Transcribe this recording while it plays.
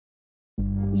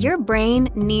Your brain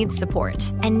needs support,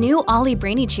 and new Ollie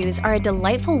Brainy Chews are a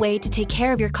delightful way to take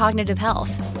care of your cognitive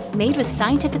health. Made with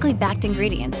scientifically backed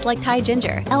ingredients like Thai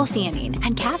ginger, L-theanine,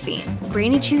 and caffeine,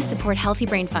 Brainy Chews support healthy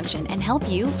brain function and help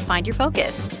you find your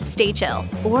focus, stay chill,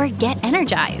 or get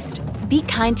energized. Be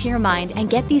kind to your mind and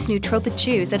get these nootropic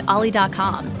chews at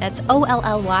ollie.com. That's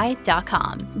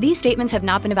OLLY.com. These statements have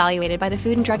not been evaluated by the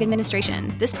Food and Drug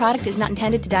Administration. This product is not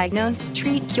intended to diagnose,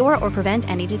 treat, cure, or prevent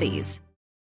any disease.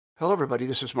 Hello, everybody.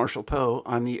 This is Marshall Poe.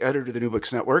 I'm the editor of the New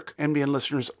Books Network. NBN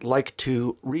listeners like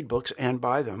to read books and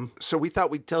buy them. So we thought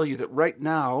we'd tell you that right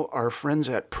now, our friends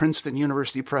at Princeton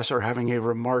University Press are having a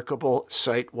remarkable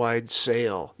site-wide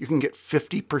sale. You can get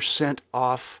 50%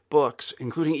 off books,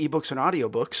 including ebooks and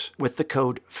audiobooks, with the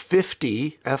code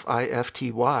 50,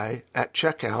 F-I-F-T-Y, at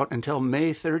checkout until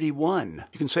May 31.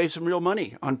 You can save some real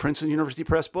money on Princeton University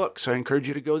Press books. I encourage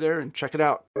you to go there and check it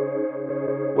out.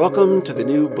 Welcome to the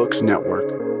New Books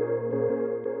Network.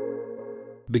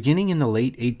 Beginning in the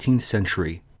late 18th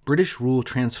century, British rule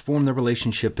transformed the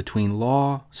relationship between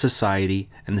law, society,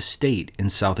 and the state in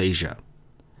South Asia.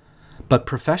 But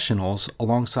professionals,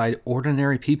 alongside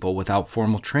ordinary people without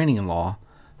formal training in law,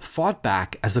 fought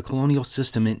back as the colonial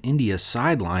system in India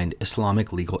sidelined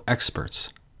Islamic legal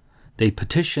experts. They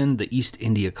petitioned the East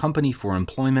India Company for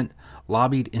employment,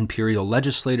 lobbied imperial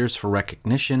legislators for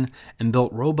recognition, and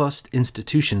built robust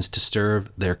institutions to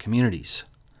serve their communities.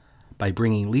 By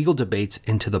bringing legal debates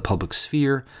into the public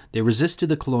sphere, they resisted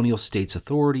the colonial state's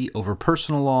authority over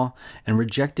personal law and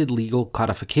rejected legal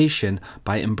codification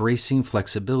by embracing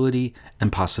flexibility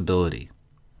and possibility.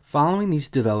 Following these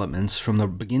developments from the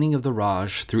beginning of the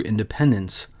Raj through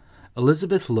independence,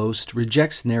 Elizabeth Loest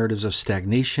rejects narratives of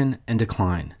stagnation and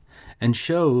decline, and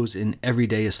shows in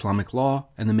Everyday Islamic Law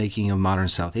and the Making of Modern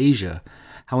South Asia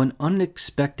how an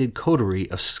unexpected coterie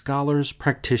of scholars,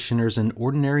 practitioners, and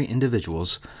ordinary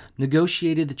individuals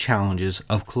negotiated the challenges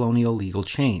of colonial legal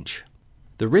change.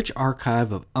 The rich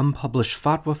archive of unpublished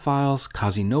fatwa files,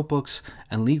 Qazi notebooks,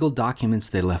 and legal documents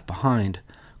they left behind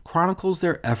chronicles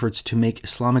their efforts to make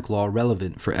Islamic law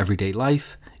relevant for everyday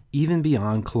life, even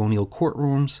beyond colonial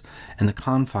courtrooms and the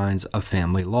confines of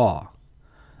family law.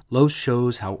 Loest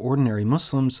shows how ordinary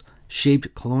Muslims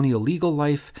shaped colonial legal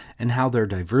life and how their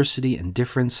diversity and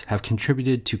difference have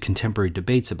contributed to contemporary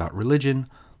debates about religion,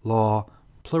 law,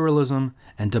 pluralism,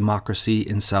 and democracy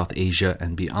in South Asia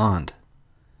and beyond.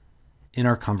 In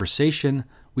our conversation,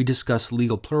 we discuss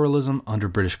legal pluralism under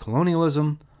British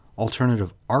colonialism,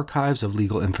 alternative archives of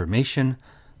legal information,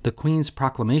 the Queen's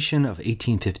Proclamation of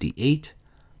 1858,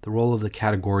 the role of the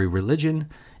category religion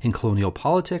in colonial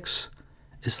politics,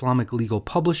 Islamic legal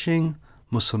publishing,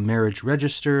 Muslim marriage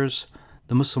registers,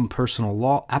 the Muslim Personal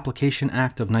Law Application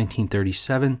Act of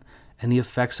 1937, and the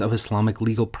effects of Islamic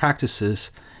legal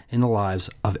practices in the lives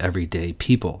of everyday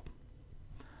people.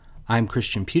 I'm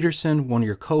Christian Peterson, one of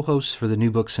your co-hosts for the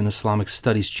New Books in Islamic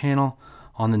Studies channel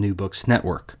on the New Books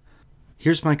Network.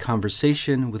 Here's my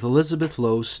conversation with Elizabeth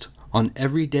Loest on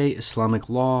Everyday Islamic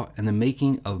Law and the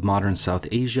Making of Modern South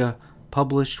Asia,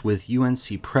 published with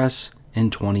UNC Press in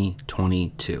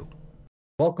 2022.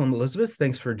 Welcome, Elizabeth.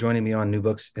 Thanks for joining me on New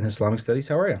Books in Islamic Studies.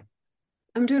 How are you?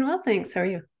 I'm doing well, thanks. How are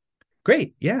you?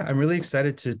 Great. Yeah, I'm really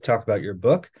excited to talk about your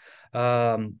book.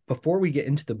 Before we get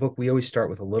into the book, we always start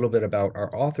with a little bit about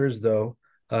our authors, though.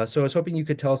 So I was hoping you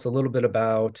could tell us a little bit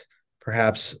about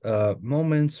perhaps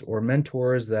moments or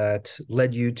mentors that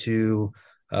led you to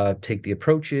take the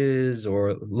approaches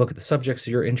or look at the subjects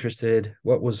you're interested.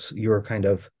 What was your kind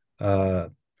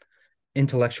of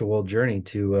intellectual journey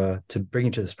to bring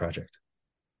you to this project?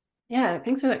 Yeah,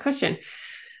 thanks for that question.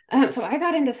 So I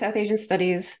got into South Asian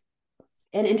studies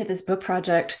and into this book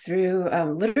project through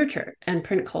literature and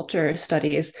print culture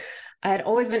studies. I had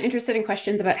always been interested in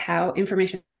questions about how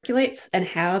information circulates and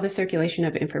how the circulation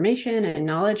of information and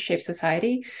knowledge shapes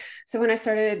society. So when I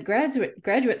started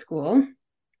graduate school,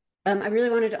 I really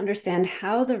wanted to understand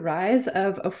how the rise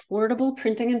of affordable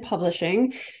printing and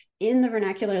publishing in the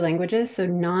vernacular languages, so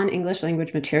non-English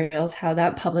language materials, how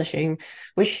that publishing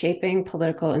was shaping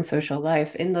political and social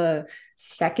life. In the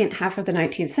second half of the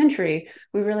 19th century,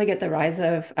 we really get the rise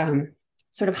of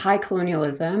sort of high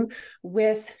colonialism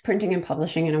with printing and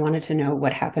publishing, and I wanted to know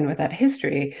what happened with that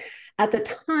history. At the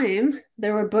time,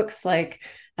 there were books like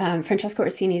Francesco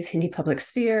Orsini's Hindi Public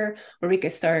Sphere, Ulrike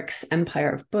Stark's Empire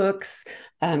of Books,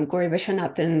 Gauri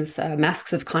Viswanathan's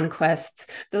Masks of Conquest.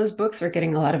 Those books were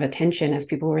getting a lot of attention as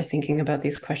people were thinking about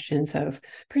these questions of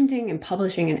printing and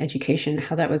publishing and education,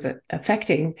 how that was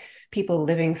affecting people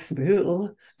living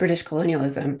through British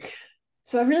colonialism.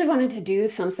 So I really wanted to do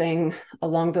something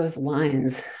along those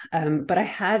lines, but I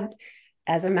had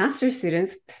as a master's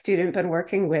student, been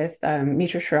working with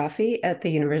Mitra Sharafi at the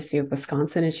University of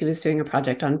Wisconsin, and she was doing a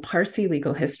project on Parsi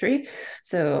legal history,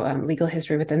 so legal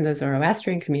history within the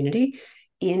Zoroastrian community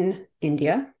in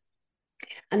India.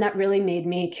 And that really made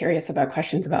me curious about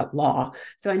questions about law.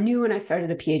 So I knew when I started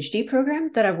a PhD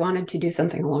program that I wanted to do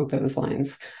something along those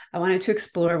lines. I wanted to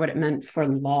explore what it meant for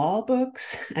law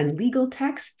books and legal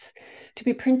texts to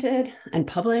be printed and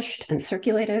published and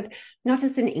circulated, not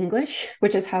just in English,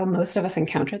 which is how most of us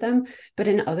encounter them, but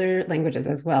in other languages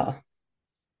as well.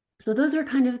 So those are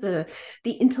kind of the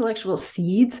intellectual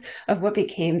seeds of what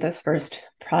became this first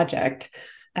project.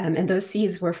 And those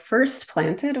seeds were first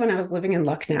planted when I was living in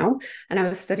Lucknow, and I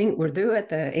was studying Urdu at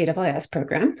the AWS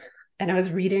program, and I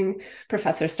was reading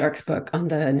Professor Stark's book on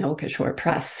the Noel Kishore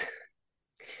Press.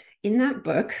 In that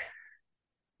book,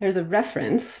 there's a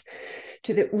reference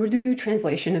to the Urdu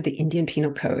translation of the Indian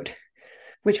Penal Code,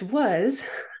 which was,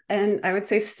 and I would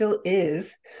say still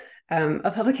is, a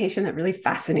publication that really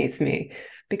fascinates me,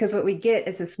 because what we get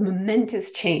is this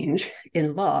momentous change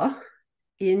in law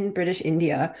in British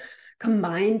India,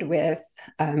 combined with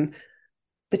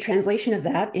the translation of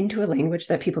that into a language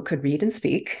that people could read and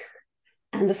speak,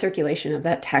 and the circulation of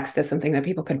that text as something that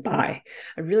people could buy.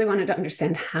 I really wanted to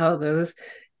understand how those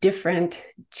different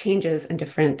changes and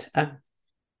different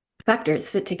factors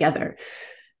fit together.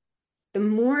 The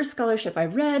more scholarship I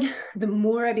read, the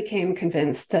more I became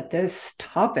convinced that this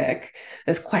topic,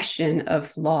 this question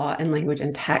of law and language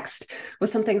and text, was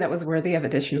something that was worthy of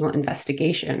additional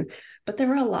investigation. But there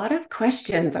were a lot of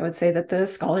questions, I would say, that the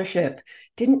scholarship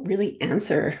didn't really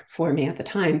answer for me at the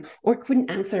time, or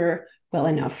couldn't answer well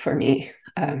enough for me.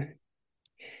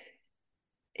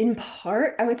 In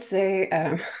part, I would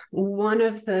say one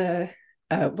of the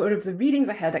readings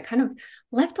I had that kind of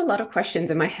left a lot of questions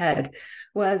in my head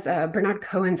was Bernard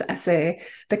Cohen's essay,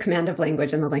 The Command of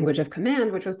Language and the Language of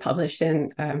Command, which was published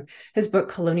in his book,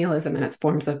 Colonialism and Its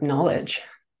Forms of Knowledge.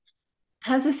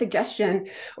 Has a suggestion,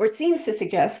 or seems to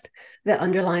suggest, that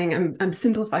underlying, I'm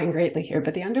simplifying greatly here,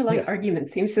 but the underlying argument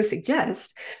seems to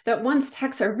suggest that once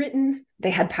texts are written,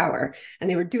 they had power, and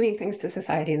they were doing things to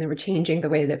society, and they were changing the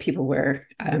way that people were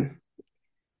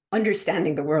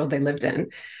understanding the world they lived in.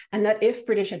 And that if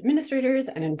British administrators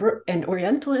and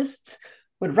Orientalists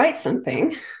would write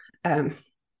something,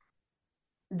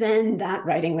 then that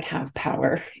writing would have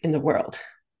power in the world.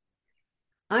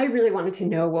 I really wanted to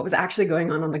know what was actually going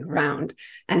on the ground,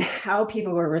 and how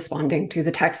people were responding to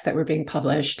the texts that were being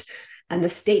published, and the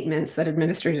statements that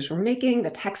administrators were making, the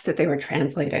texts that they were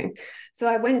translating. So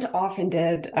I went off and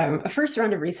did a first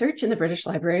round of research in the British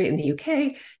Library in the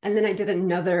UK, and then I did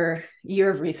another year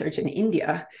of research in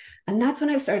India. And that's when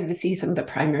I started to see some of the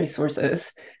primary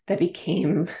sources that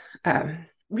became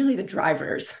really the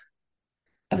drivers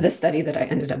of the study that I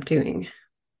ended up doing.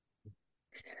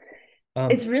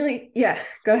 It's really,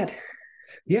 go ahead.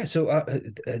 Yeah. So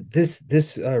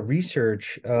this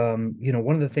research,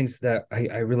 one of the things that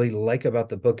I really like about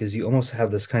the book is you almost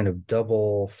have this kind of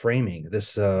double framing.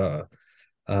 This, I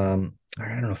don't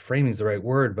know if framing is the right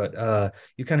word, but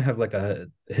you kind of have like a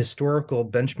historical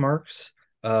benchmarks,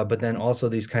 but then also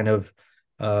these kind of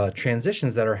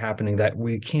transitions that are happening that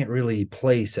we can't really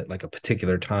place at like a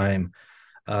particular time.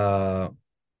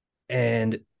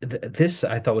 And this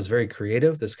I thought was very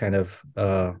creative, this kind of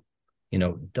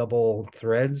double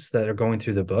threads that are going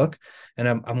through the book. And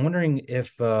I'm wondering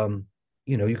if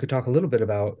you could talk a little bit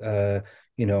about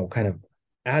kind of,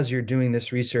 as you're doing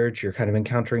this research, you're kind of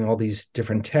encountering all these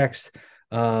different texts,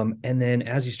 and then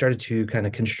as you started to kind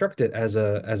of construct it as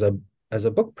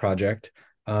a book project,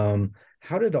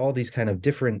 how did all these kind of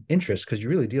different interests, because you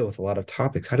really deal with a lot of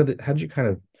topics, how did you kind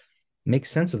of make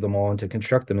sense of them all and to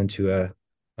construct them into a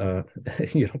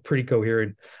pretty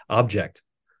coherent object?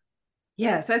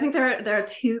 Yeah, so I think there are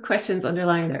two questions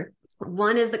underlying there.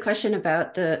 One is the question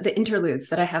about the interludes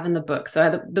that I have in the book.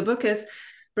 So the book is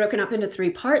broken up into three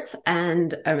parts,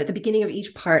 and at the beginning of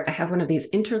each part, I have one of these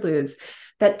interludes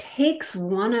that takes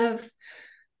one of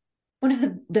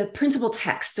the principal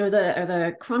texts or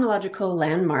the chronological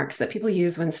landmarks that people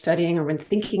use when studying or when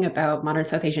thinking about modern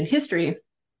South Asian history,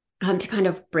 to kind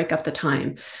of break up the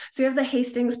time. So you have the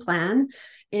Hastings Plan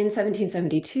in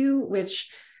 1772, which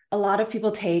a lot of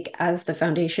people take as the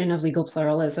foundation of legal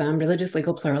pluralism, religious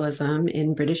legal pluralism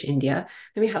in British India.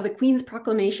 Then we have the Queen's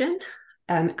Proclamation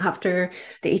after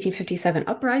the 1857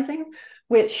 uprising,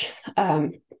 which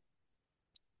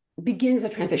begins the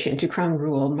transition to Crown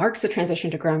rule, marks the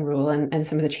transition to Crown rule and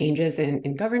some of the changes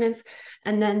in governance.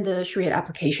 And then the Shariat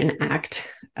Application Act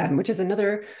which is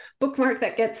another bookmark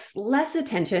that gets less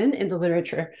attention in the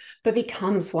literature, but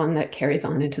becomes one that carries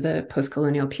on into the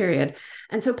post-colonial period.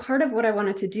 And so part of what I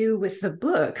wanted to do with the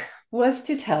book was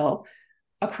to tell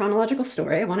a chronological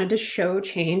story. I wanted to show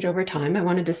change over time. I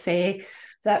wanted to say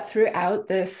that throughout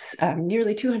this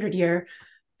nearly 200-year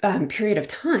period of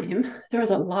time, there was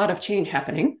a lot of change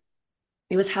happening.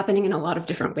 It was happening in a lot of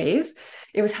different ways.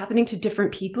 It was happening to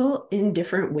different people in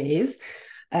different ways.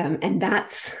 And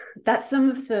that's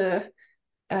some of the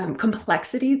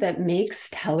complexity that makes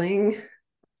telling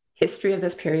history of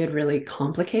this period really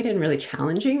complicated and really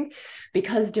challenging,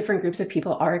 because different groups of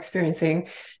people are experiencing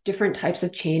different types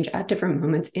of change at different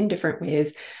moments in different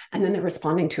ways, and then they're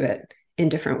responding to it in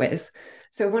different ways.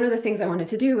 So one of the things I wanted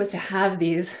to do was to have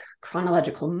these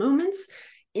chronological moments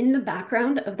in the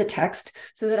background of the text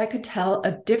so that I could tell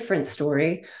a different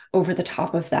story over the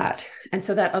top of that. And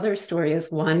so that other story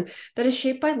is one that is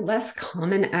shaped by less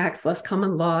common acts, less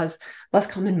common laws, less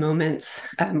common moments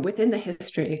within the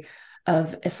history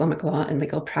of Islamic law and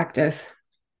legal practice.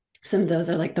 Some of those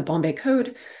are like the Bombay Code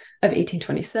of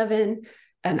 1827,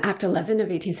 Act 11 of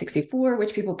 1864,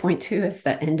 which people point to as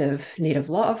the end of native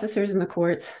law officers in the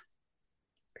courts.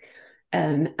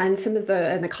 And some of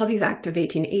the Qazi's Act of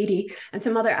 1880, and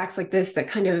some other acts like this that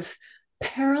kind of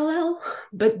parallel,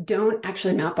 but don't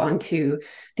actually map onto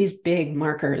these big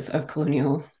markers of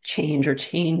colonial change or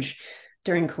change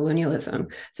during colonialism.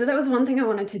 So that was one thing I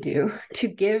wanted to do, to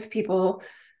give people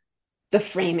the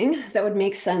framing that would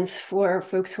make sense for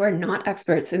folks who are not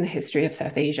experts in the history of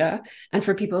South Asia, and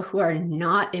for people who are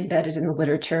not embedded in the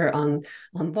literature on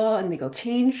law and legal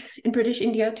change in British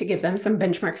India, to give them some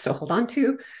benchmarks to hold on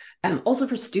to. Also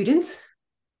for students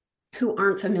who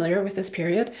aren't familiar with this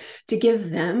period, to give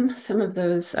them some of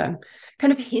those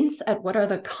kind of hints at what are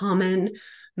the common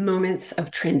moments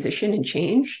of transition and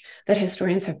change that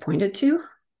historians have pointed to.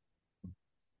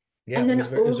 Yeah, and then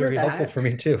it was very helpful for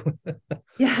me too.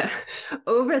 Yeah,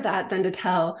 over that, then to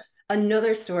tell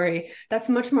another story that's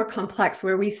much more complex,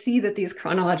 where we see that these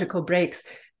chronological breaks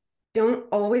don't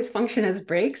always function as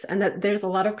breaks, and that there's a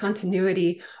lot of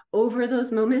continuity over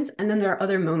those moments. And then there are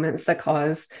other moments that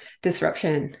cause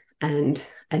disruption and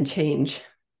change.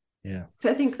 Yeah. So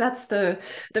I think that's the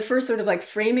first sort of like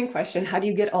framing question. How do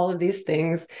you get all of these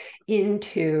things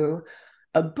into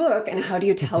a book, and how do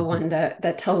you tell one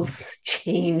that tells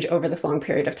change over this long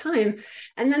period of time?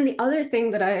 And then the other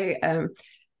thing that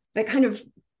that kind of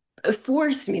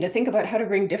forced me to think about how to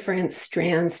bring different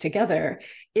strands together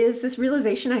is this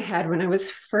realization I had when I was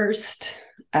first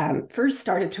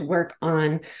started to work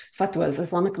on fatwas,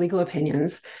 Islamic legal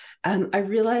opinions. I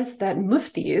realized that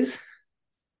muftis,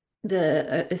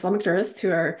 the Islamic jurists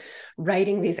who are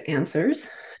writing these answers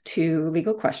to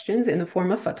legal questions in the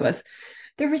form of fatwas,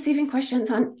 they're receiving questions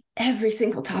on every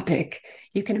single topic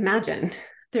you can imagine.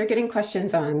 They're getting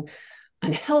questions on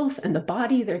health and the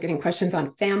body. They're getting questions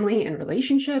on family and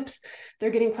relationships.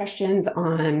 They're getting questions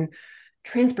on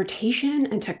transportation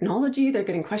and technology. They're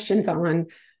getting questions on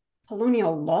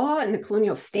colonial law and the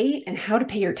colonial state and how to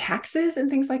pay your taxes and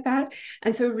things like that.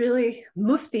 And so really,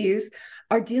 muftis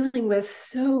are dealing with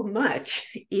so much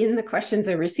in the questions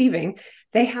they're receiving.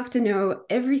 They have to know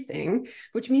everything,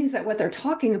 which means that what they're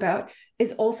talking about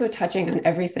is also touching on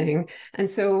everything. And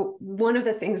so one of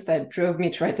the things that drove me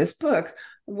to write this book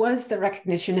was the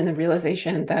recognition and the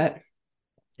realization that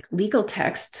legal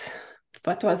texts,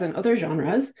 fatwas and other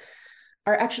genres,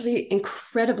 are actually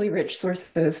incredibly rich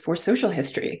sources for social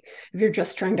history. If you're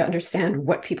just trying to understand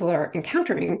what people are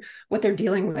encountering, what they're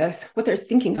dealing with, what they're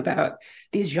thinking about,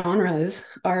 these genres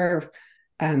are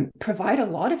provide a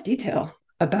lot of detail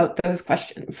about those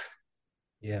questions.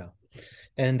 Yeah.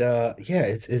 And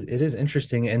it is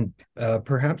interesting. And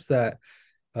perhaps that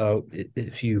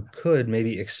if you could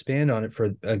maybe expand on it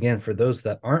for those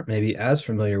that aren't maybe as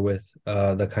familiar with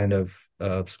the kind of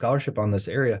scholarship on this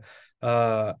area,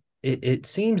 it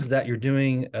seems that you're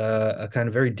doing a kind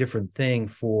of very different thing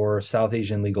for South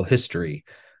Asian legal history,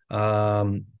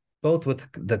 both with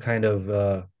the kind of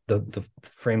the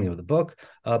framing of the book,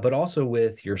 but also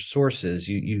with your sources.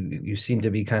 You seem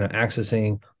to be kind of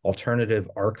accessing alternative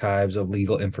archives of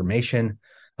legal information.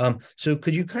 So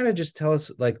could you kind of just tell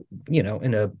us, like,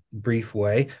 in a brief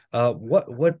way,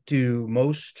 what do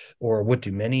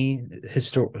many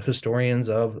historians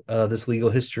of this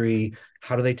legal history,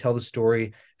 how do they tell the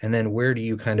story? And then where do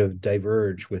you kind of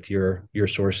diverge with your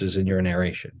sources and your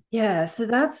narration? Yeah, so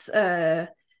that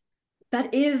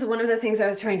is one of the things I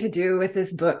was trying to do with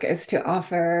this book, is to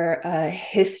offer a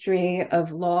history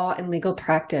of law and legal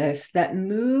practice that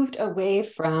moved away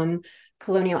from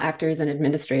colonial actors and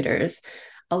administrators.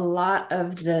 a lot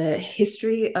of the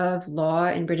history of law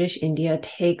in British India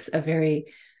takes a very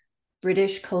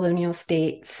British colonial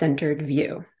state centered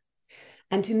view.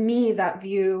 And to me, that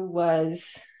view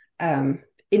was,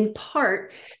 in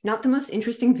part, not the most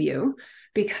interesting view,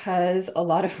 because a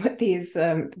lot of what these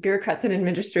bureaucrats and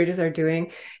administrators are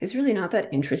doing is really not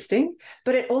that interesting.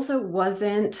 But it also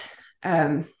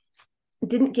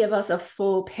didn't give us a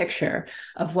full picture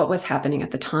of what was happening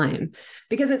at the time.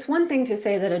 Because it's one thing to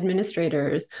say that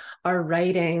administrators are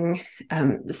writing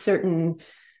certain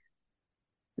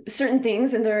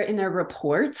things in their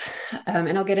reports,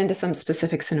 and I'll get into some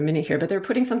specifics in a minute here, but they're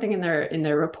putting something in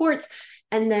their reports,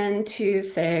 and then to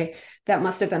say that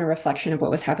must have been a reflection of what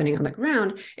was happening on the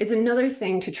ground is another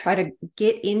thing, to try to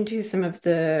get into some of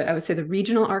the, I would say, the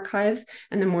regional archives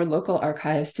and the more local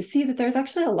archives, to see that there's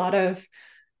actually a lot of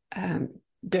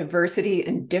diversity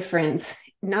and difference,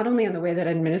 not only in the way that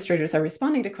administrators are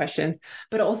responding to questions,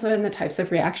 but also in the types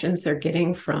of reactions they're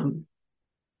getting from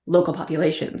local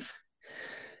populations.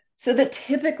 So the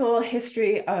typical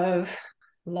history of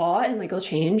law and legal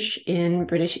change in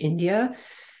British India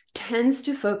tends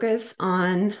to focus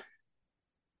on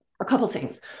a couple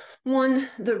things. One,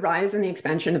 the rise and the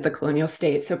expansion of the colonial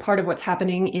state. So part of what's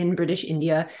happening in British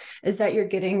India is that you're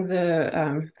getting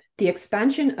the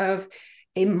expansion of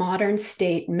a modern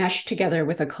state meshed together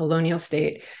with a colonial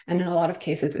state. And in a lot of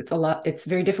cases, it's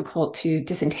very difficult to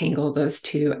disentangle those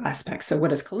two aspects. So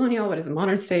what is colonial? What is a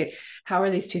modern state? How are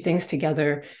these two things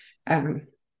together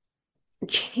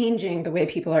changing the way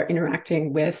people are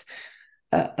interacting with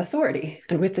authority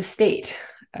and with the state?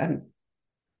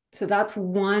 So that's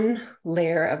one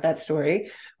layer of that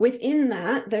story. Within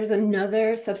that, there's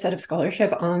another subset of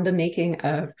scholarship on the making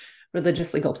of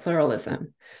religious legal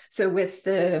pluralism. So with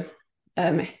the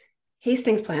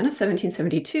Hastings Plan of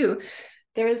 1772,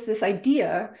 there is this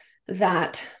idea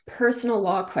that personal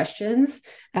law questions,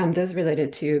 those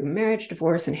related to marriage,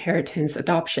 divorce, inheritance,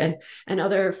 adoption, and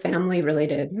other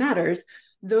family-related matters,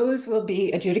 those will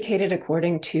be adjudicated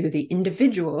according to the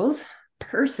individual's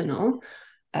personal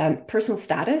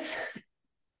status,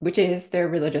 which is their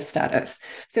religious status.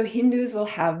 So Hindus will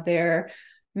have their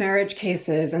marriage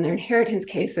cases and their inheritance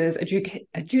cases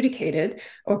adjudicated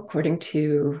according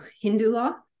to Hindu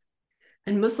law,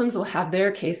 and Muslims will have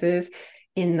their cases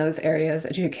in those areas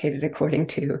adjudicated according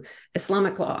to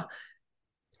Islamic law.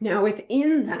 Now,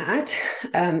 within that,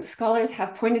 scholars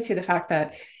have pointed to the fact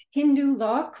that Hindu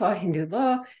law, qua Hindu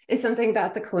law, is something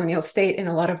that the colonial state in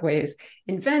a lot of ways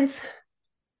invents.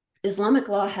 Islamic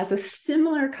law has a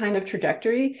similar kind of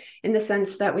trajectory in the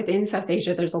sense that within South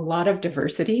Asia, there's a lot of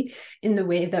diversity in the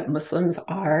way that Muslims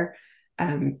are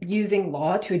using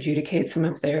law to adjudicate some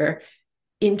of their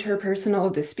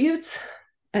interpersonal disputes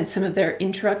and some of their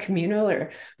intra-communal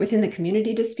or within the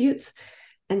community disputes.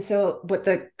 And so what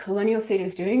the colonial state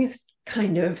is doing is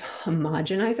kind of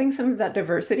homogenizing some of that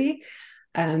diversity.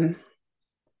 And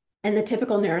the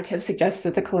typical narrative suggests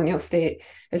that the colonial state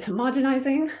is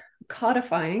homogenizing,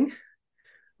 codifying,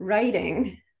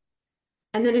 writing,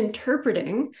 and then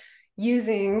interpreting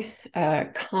using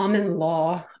common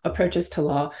law approaches to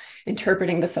law,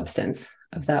 interpreting the substance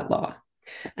of that law.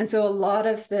 And so a lot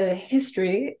of the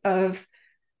history of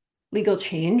legal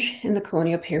change in the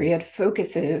colonial period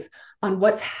focuses on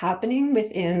what's happening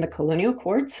within the colonial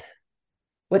courts,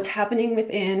 what's happening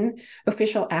within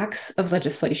official acts of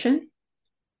legislation,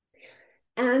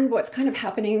 and what's kind of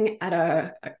happening at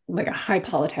a high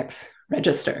politics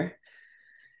register.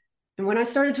 And when I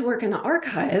started to work in the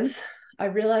archives, I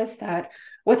realized that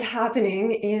what's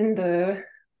happening in the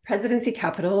presidency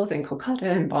capitals in Kolkata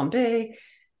and Bombay,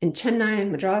 in Chennai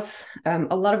and Madras,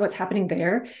 a lot of what's happening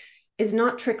there is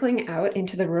not trickling out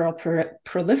into the rural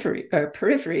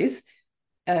peripheries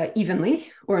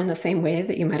evenly or in the same way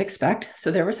that you might expect. So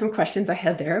there were some questions I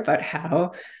had there about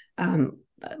how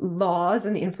laws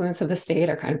and the influence of the state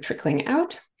are kind of trickling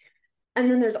out.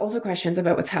 And then there's also questions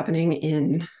about what's happening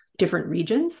in different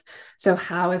regions. So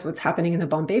how is what's happening in the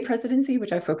Bombay presidency,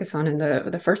 which I focus on in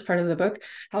the first part of the book,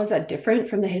 how is that different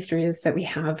from the histories that we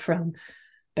have from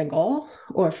Bengal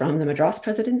or from the Madras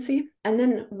presidency? And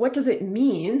then what does it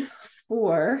mean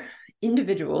for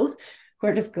individuals who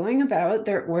are just going about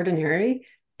their ordinary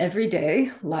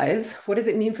everyday lives? What does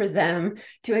it mean for them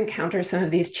to encounter some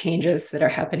of these changes that are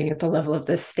happening at the level of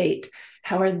the state?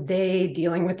 How are they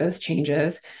dealing with those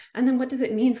changes? And then what does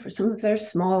it mean for some of their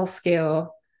small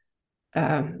scale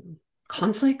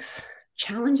conflicts,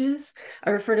 challenges? I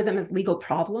refer to them as legal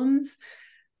problems.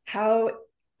 How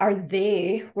are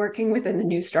they working within the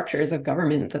new structures of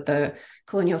government that the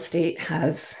colonial state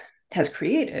has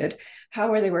created?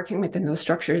 How are they working within those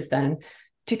structures then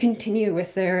to continue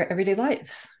with their everyday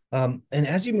lives? And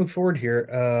as you move forward here,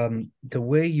 the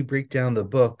way you break down the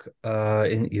book,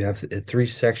 you have three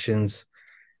sections.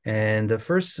 And the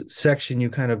first section, you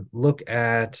kind of look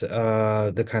at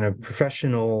the kind of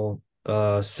professional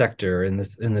sector in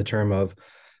the term of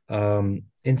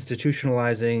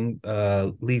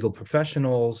institutionalizing legal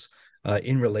professionals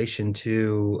in relation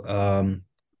to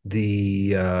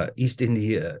the East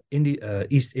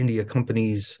India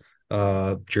Company's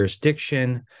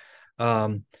jurisdiction.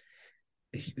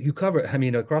 You cover, I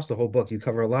mean, across the whole book, you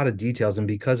cover a lot of details, and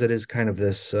because it is kind of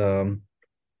this from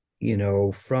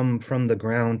the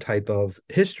ground type of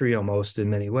history almost in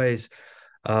many ways,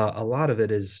 a lot of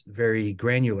it is very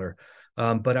granular.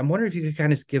 But I'm wondering if you could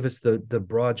kind of give us the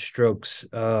broad strokes.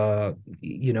 In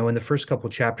the first couple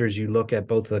of chapters, you look at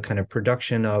both the kind of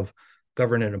production of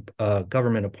government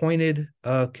appointed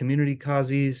community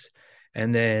qazis,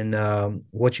 and then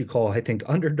what you call, I think,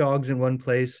 underdogs in one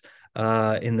place,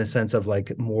 in the sense of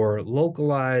like more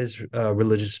localized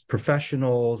religious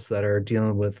professionals that are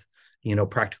dealing with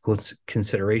practical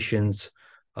considerations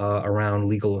around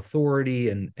legal authority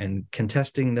and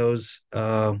contesting those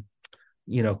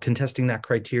contesting that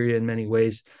criteria in many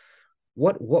ways.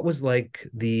 What was like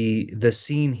the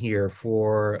scene here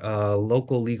for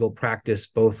local legal practice,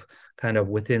 both kind of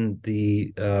within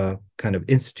the kind of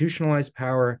institutionalized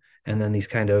power and then these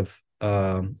kind of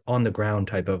on the ground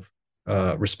type of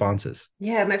responses?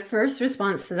 Yeah, my first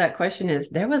response to that question is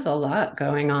there was a lot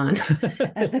going on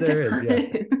at the There time.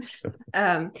 is,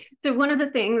 yeah. So one of the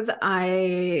things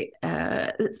I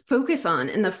focus on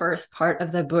in the first part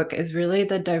of the book is really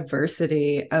the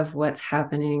diversity of what's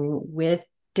happening with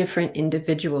different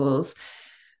individuals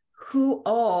who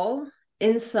all,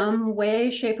 in some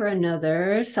way, shape, or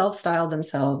another, self-style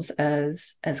themselves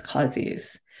as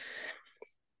qazis.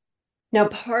 Now,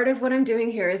 part of what I'm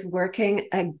doing here is working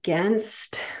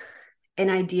against an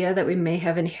idea that we may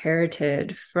have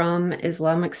inherited from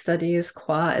Islamic studies,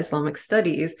 qua Islamic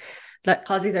studies, that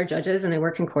qazis are judges and they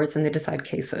work in courts and they decide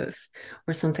cases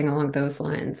or something along those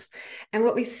lines. And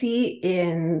what we see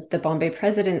in the Bombay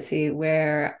presidency,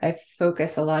 where I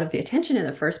focus a lot of the attention in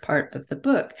the first part of the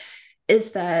book,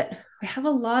 is that we have a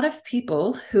lot of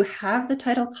people who have the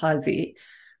title qazi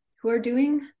who are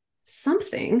doing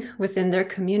something within their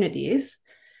communities.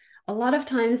 A lot of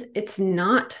times it's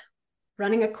not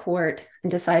running a court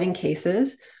and deciding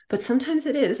cases, but sometimes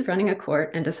it is running a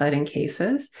court and deciding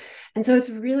cases. And so it's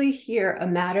really here a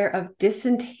matter of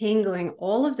disentangling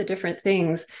all of the different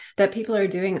things that people are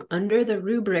doing under the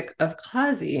rubric of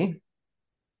qazi,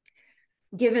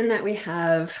 given that we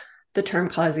have the term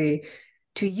qazi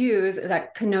to use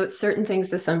that connotes certain things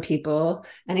to some people,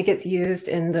 and it gets used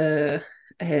in the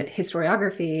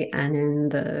historiography and in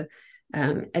the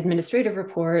administrative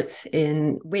reports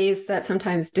in ways that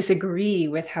sometimes disagree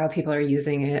with how people are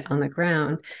using it on the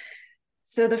ground.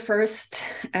 So in the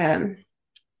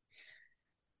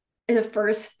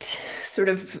first sort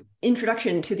of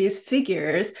introduction to these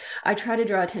figures, I try to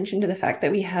draw attention to the fact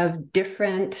that we have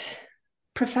different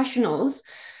professionals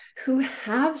who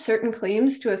have certain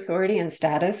claims to authority and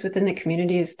status within the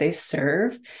communities they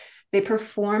serve. They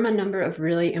perform a number of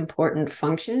really important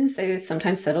functions. They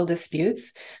sometimes settle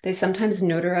disputes. They sometimes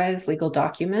notarize legal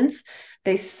documents.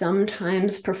 They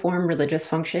sometimes perform religious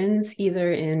functions,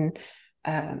 either in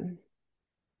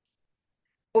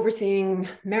overseeing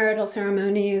marital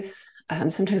ceremonies,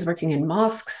 sometimes working in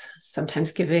mosques,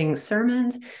 sometimes giving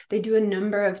sermons. They do a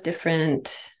number of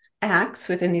different acts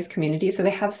within these communities. So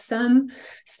they have some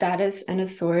status and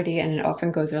authority, and it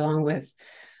often goes along with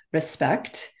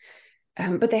respect.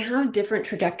 But they have different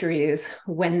trajectories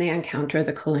when they encounter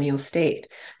the colonial state.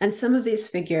 And some of these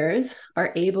figures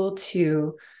are able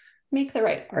to make the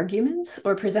right arguments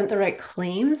or present the right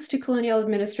claims to colonial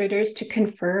administrators to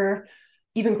confer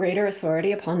even greater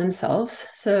authority upon themselves.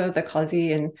 So the qazi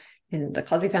in the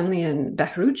qazi family in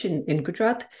Bharuch in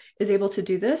Gujarat is able to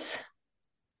do this.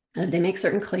 They make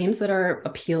certain claims that are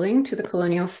appealing to the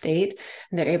colonial state,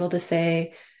 and they're able to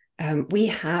say,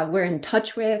 we're in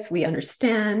touch with, we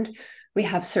understand, we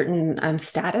have certain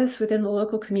status within the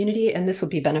local community, and this will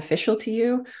be beneficial to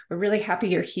you. We're really happy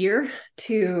you're here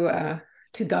to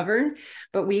govern,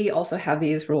 but we also have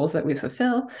these roles that we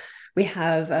fulfill. We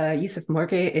have Yusuf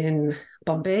Morge in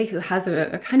Bombay, who has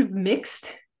a kind of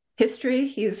mixed history.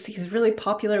 He's really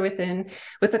popular with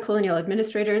the colonial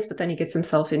administrators, but then he gets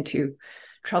himself into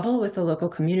trouble with the local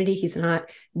community. He's not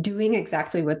doing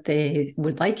exactly what they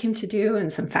would like him to do,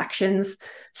 and some factions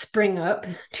spring up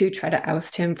to try to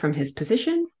oust him from his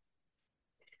position.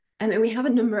 And then we have a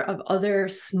number of other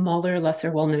smaller,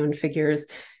 lesser well-known figures,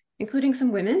 including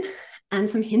some women and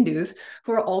some Hindus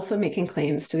who are also making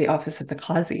claims to the office of the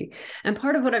Qazi. And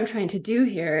part of what I'm trying to do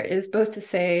here is both to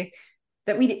say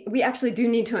that we actually do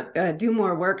need to do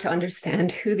more work to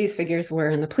understand who these figures were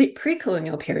in the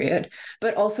pre-colonial period,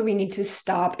 but also we need to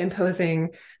stop imposing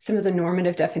some of the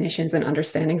normative definitions and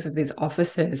understandings of these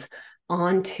offices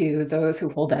onto those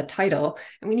who hold that title.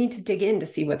 And we need to dig in to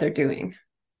see what they're doing.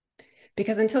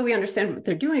 Because until we understand what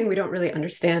they're doing, we don't really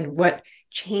understand what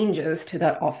changes to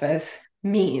that office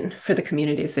mean for the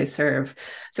communities they serve.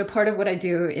 So part of what I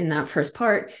do in that first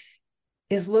part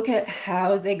is look at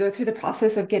how they go through the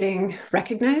process of getting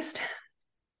recognized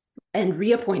and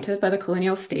reappointed by the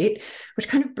colonial state, which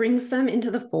kind of brings them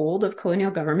into the fold of colonial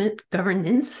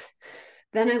governance.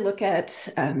 Then I look at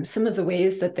some of the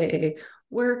ways that they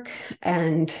work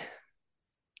and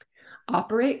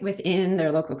operate within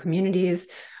their local communities,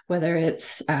 whether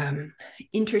it's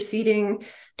interceding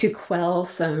to quell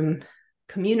some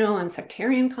communal and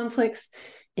sectarian conflicts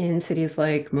in cities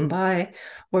like Mumbai,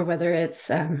 or whether it's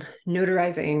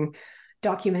notarizing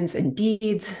documents and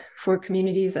deeds for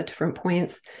communities at different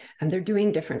points. And they're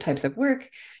doing different types of work.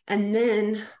 And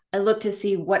then I look to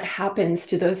see what happens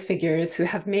to those figures who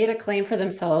have made a claim for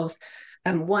themselves,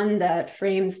 one that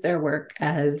frames their work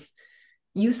as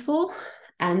useful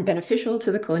and beneficial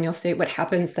to the colonial state. What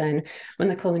happens then when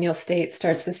the colonial state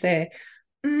starts to say,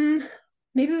 maybe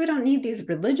we don't need these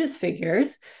religious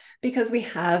figures because we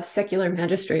have secular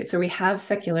magistrates or we have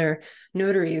secular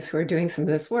notaries who are doing some of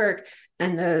this work,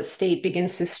 and the state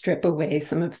begins to strip away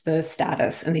some of the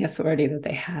status and the authority that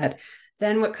they had.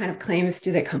 Then what kind of claims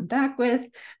do they come back with?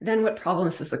 Then what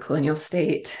problems does the colonial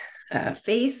state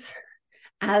face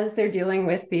as they're dealing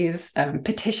with these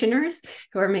petitioners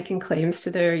who are making claims to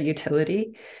their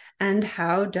utility? And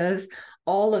how does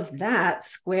all of that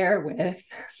square with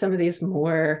some of these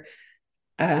more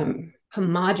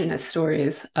homogenous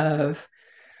stories of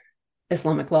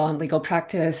Islamic law and legal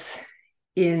practice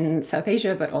in South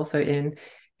Asia, but also in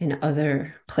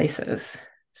other places?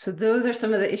 So those are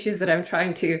some of the issues that I'm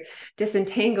trying to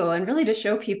disentangle, and really to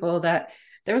show people that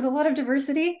there was a lot of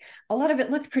diversity. A lot of it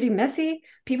looked pretty messy.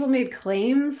 People made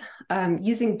claims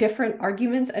using different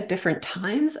arguments at different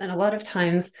times. And a lot of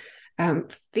times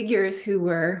figures who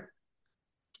were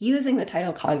using the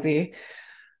title Qazi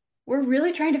were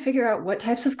really trying to figure out what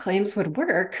types of claims would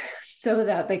work so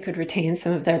that they could retain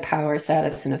some of their power,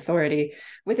 status, and authority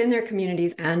within their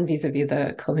communities and vis-a-vis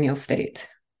the colonial state.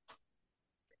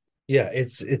 Yeah,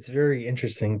 it's very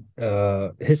interesting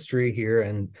history here,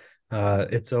 and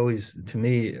it's always, to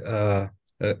me, a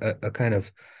kind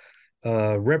of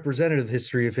representative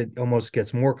history. If it almost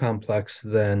gets more complex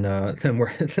than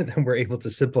we're able to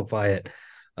simplify it.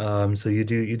 So you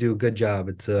do a good job.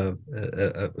 It's a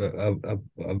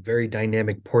very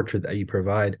dynamic portrait that you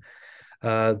provide.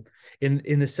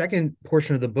 In the second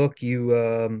portion of the book,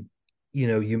 you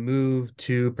move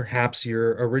to perhaps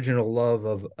your original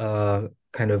love of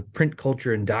kind of print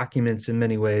culture and documents in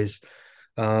many ways.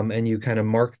 And you kind of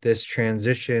mark this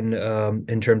transition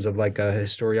in terms of like a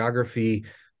historiography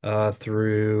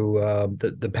through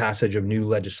the passage of new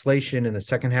legislation in the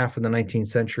second half of the 19th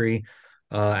century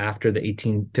after the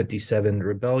 1857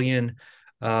 rebellion.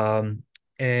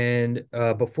 And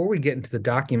before we get into the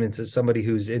documents, as somebody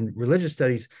who's in religious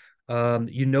studies,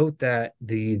 you note that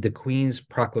the Queen's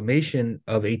Proclamation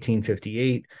of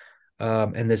 1858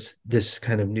 and this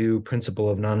kind of new principle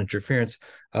of non-interference,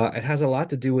 it has a lot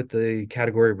to do with the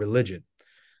category of religion.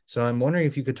 So I'm wondering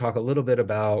if you could talk a little bit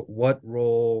about what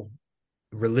role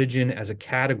religion as a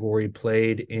category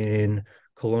played in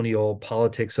colonial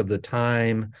politics of the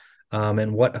time,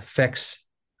 and what effects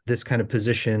this kind of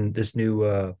position, this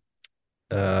new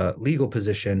legal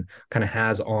position, kind of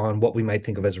has on what we might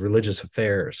think of as religious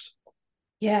affairs.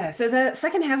 Yeah, so the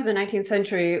second half of the 19th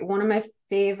century, one of my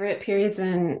favorite periods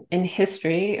in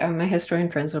history, my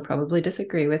historian friends will probably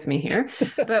disagree with me here,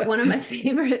 but one of my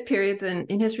favorite periods in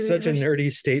history. Such a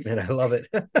nerdy statement. I love it.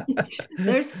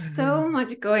 There's so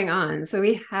much going on. So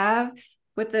we have,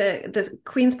 with this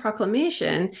Queen's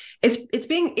Proclamation, it's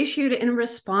being issued in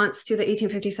response to the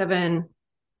 1857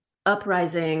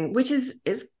 uprising, which is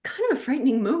kind of a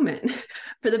frightening moment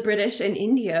for the British in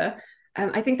India.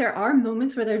 I think there are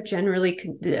moments where they're genuinely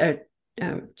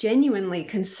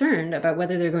concerned about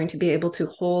whether they're going to be able to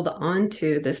hold on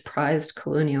to this prized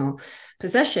colonial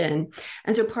possession.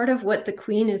 And so part of what the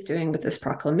Queen is doing with this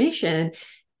proclamation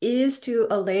is to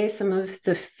allay some of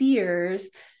the fears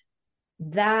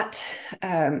that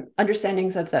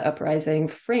understandings of the uprising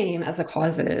frame as the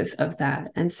causes of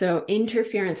that. And so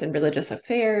interference in religious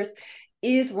affairs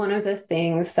is one of the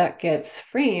things that gets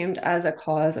framed as a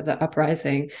cause of the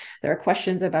uprising. There are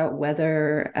questions about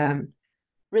whether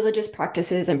religious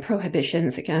practices and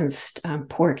prohibitions against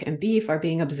pork and beef are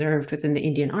being observed within the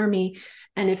Indian Army.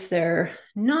 And if they're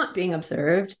not being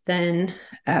observed, then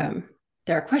there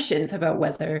are questions about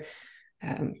whether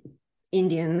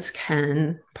Indians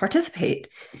can participate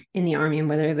in the Army and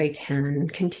whether they can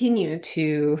continue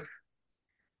to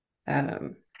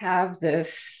have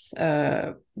this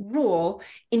role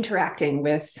interacting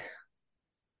with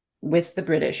the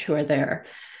British who are there.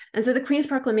 And so the Queen's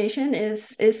Proclamation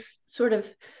is sort of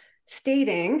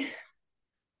stating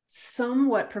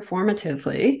somewhat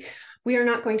performatively, we are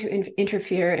not going to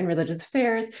interfere in religious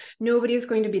affairs. Nobody is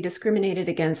going to be discriminated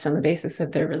against on the basis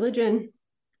of their religion.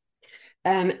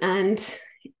 And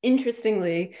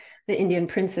interestingly, the Indian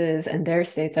princes and their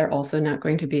states are also not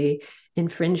going to be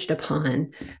infringed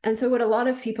upon. And so what a lot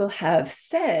of people have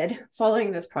said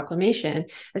following this proclamation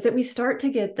is that we start to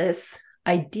get this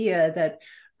idea that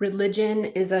religion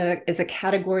is a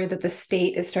category that the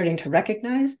state is starting to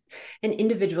recognize, and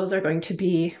individuals are going to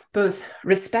be both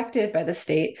respected by the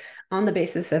state on the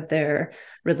basis of their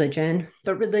religion,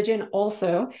 but religion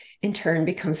also in turn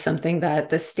becomes something that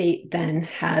the state then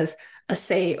has a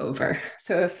say over.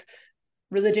 So if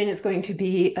religion is going to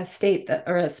be a state that,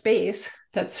 or a space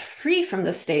that's free from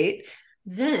the state,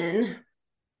 then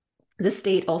the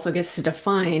state also gets to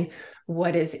define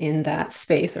what is in that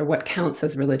space or what counts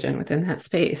as religion within that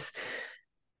space.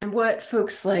 And what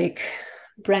folks like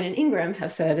Brennan Ingram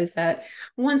have said is that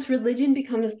once religion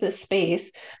becomes this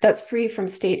space that's free from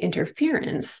state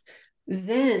interference,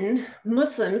 then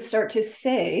Muslims start to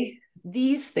say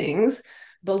these things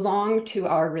belong to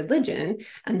our religion,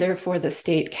 and therefore the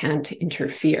state can't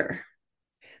interfere.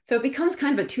 So it becomes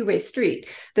kind of a two-way street.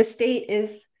 The state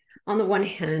is, on the one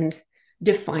hand,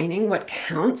 defining what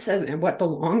counts as and what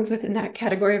belongs within that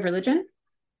category of religion.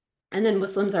 And then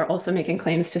Muslims are also making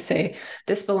claims to say,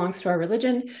 this belongs to our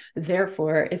religion,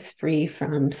 therefore it's free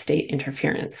from state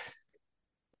interference.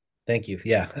 Thank you.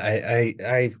 Yeah,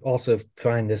 I also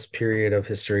find this period of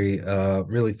history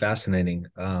really fascinating,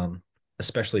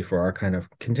 especially for our kind of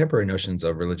contemporary notions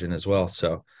of religion as well.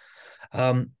 So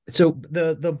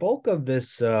the bulk of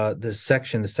this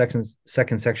section, the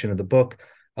second section of the book,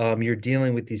 you're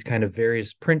dealing with these kind of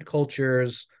various print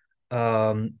cultures,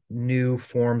 new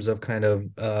forms of kind of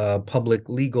public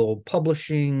legal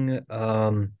publishing,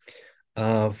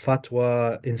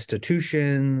 fatwa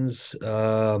institutions,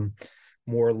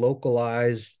 more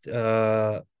localized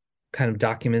kind of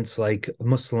documents like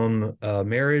Muslim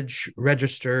marriage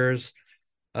registers.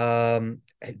 From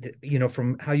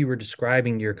how you were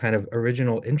describing your kind of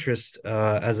original interest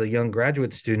as a young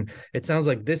graduate student, it sounds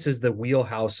like this is the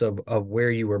wheelhouse of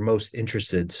where you were most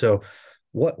interested. So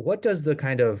what does the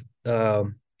kind of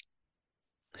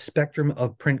spectrum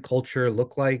of print culture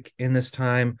look like in this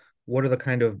time? What are the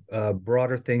kind of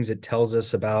broader things it tells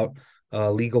us about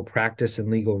legal practice and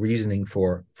legal reasoning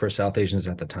for South Asians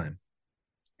at the time?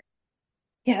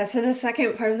 Yeah, so the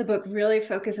second part of the book really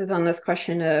focuses on this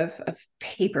question of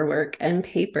paperwork and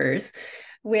papers,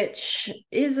 which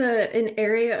is an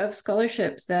area of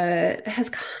scholarship that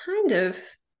has kind of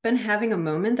been having a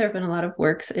moment. There have been a lot of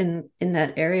works in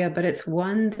that area, but it's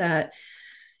one that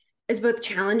is both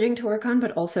challenging to work on,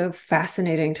 but also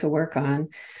fascinating to work on.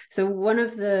 So one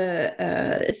of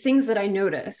the things that I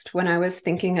noticed when I was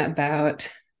thinking about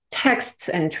texts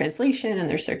and translation and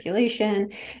their circulation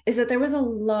is that there was a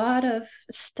lot of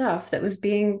stuff that was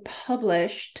being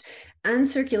published and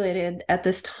circulated at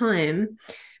this time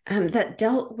that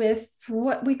dealt with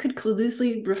what we could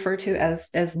loosely refer to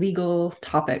as legal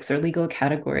topics or legal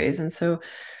categories. And so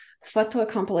fatwa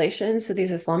compilations, so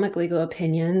these Islamic legal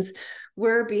opinions,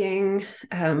 were being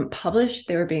published,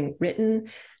 they were being written.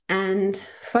 And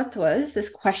fatwas, this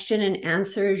question and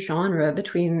answer genre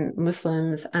between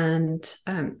Muslims and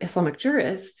Islamic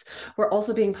jurists, were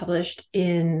also being published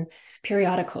in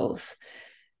periodicals.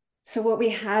 So what we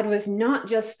had was not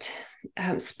just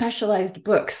specialized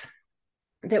books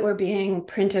that were being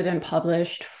printed and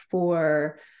published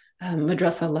for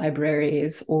madrasa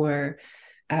libraries or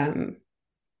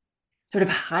sort of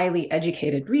highly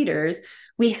educated readers.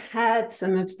 We had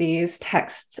some of these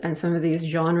texts and some of these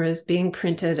genres being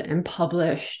printed and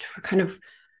published for kind of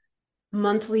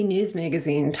monthly news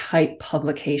magazine type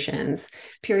publications,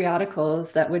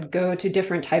 periodicals that would go to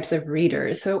different types of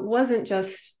readers. So it wasn't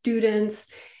just students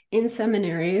in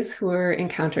seminaries who were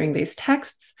encountering these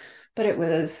texts, but it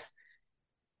was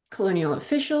colonial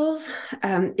officials,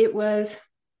 it was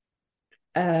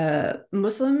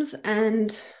Muslims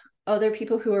and other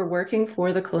people who were working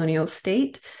for the colonial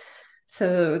state.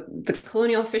 So the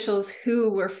colonial officials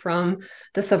who were from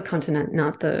the subcontinent,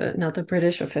 not the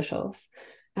British officials.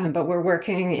 but were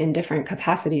working in different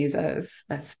capacities as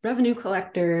revenue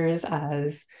collectors,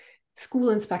 as school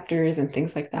inspectors, and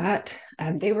things like that.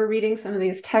 They were reading some of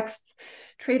these texts.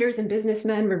 Traders and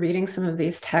businessmen were reading some of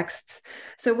these texts.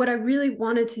 So what I really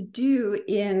wanted to do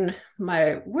in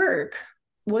my work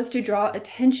was to draw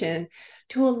attention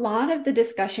to a lot of the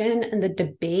discussion and the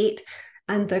debate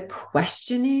and the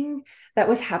questioning that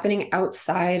was happening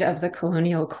outside of the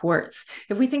colonial courts.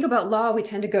 If we think about law, we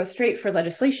tend to go straight for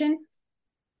legislation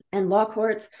and law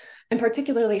courts, and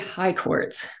particularly high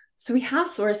courts. So we have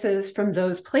sources from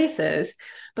those places,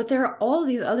 but there are all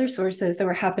these other sources that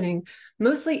were happening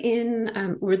mostly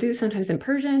in Urdu, sometimes in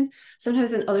Persian,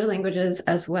 sometimes in other languages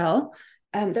as well,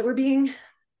 that were being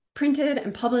printed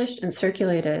and published and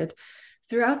circulated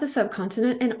throughout the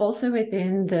subcontinent and also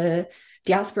within the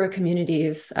diaspora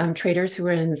communities, traders who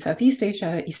were in Southeast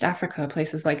Asia, East Africa,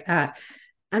 places like that.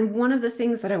 And one of the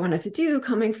things that I wanted to do,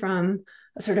 coming from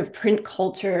a sort of print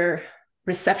culture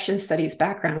reception studies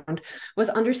background, was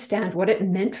understand what it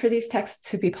meant for these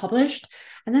texts to be published,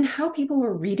 and then how people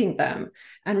were reading them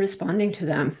and responding to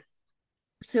them.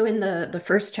 So in the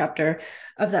first chapter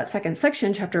of that second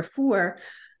section, chapter 4,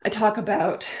 I talk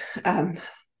about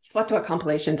fatwa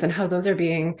compilations and how those are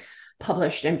being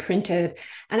published and printed.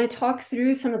 And I talk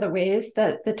through some of the ways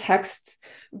that the texts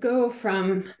go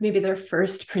from maybe their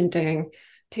first printing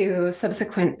to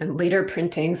subsequent and later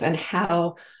printings, and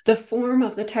how the form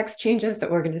of the text changes, the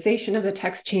organization of the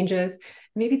text changes,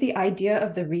 maybe the idea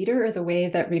of the reader or the way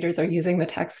that readers are using the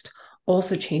text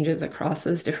also changes across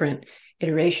those different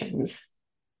iterations.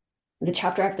 The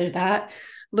chapter after that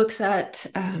looks at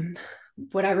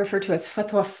what I refer to as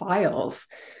fatwa files.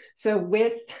 So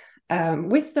with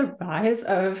the rise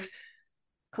of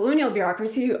colonial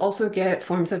bureaucracy, you also get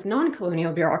forms of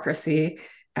non-colonial bureaucracy.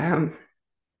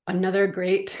 Another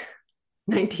great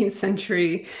 19th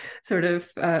century sort of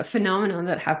phenomenon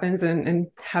that happens and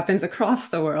happens across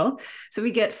the world. So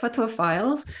we get fatwa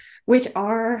files, which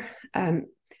are,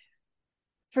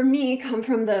 for me, come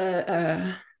from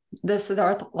the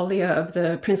Siddharth Alia of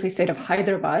the princely state of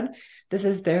Hyderabad. This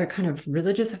is their kind of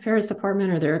religious affairs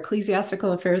department or their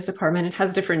ecclesiastical affairs department. It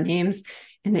has different names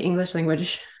in the English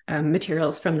language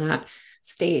materials from that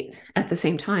state at the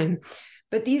same time.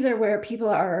 But these are where people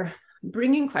are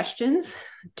bringing questions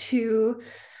to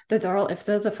the Darul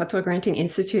Ifta, the Fatwa Granting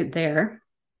Institute there.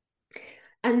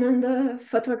 And then the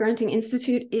Fatwa Granting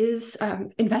Institute is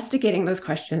investigating those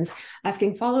questions,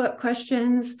 asking follow-up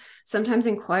questions, sometimes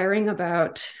inquiring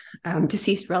about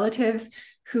deceased relatives,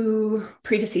 who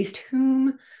predeceased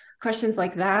whom, questions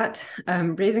like that,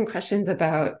 raising questions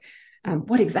about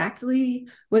what exactly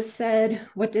was said,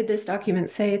 what did this document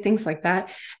say, things like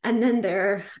that. And then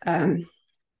they're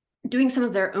doing some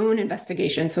of their own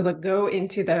investigation. So they'll go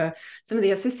into some of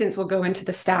the assistants will go into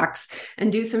the stacks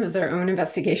and do some of their own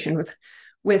investigation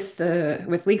with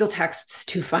legal texts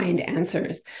to find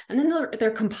answers. And then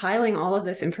they're compiling all of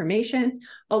this information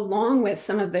along with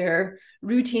some of their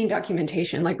routine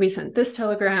documentation, like we sent this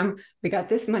telegram, we got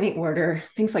this money order,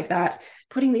 things like that,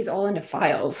 putting these all into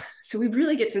files. So we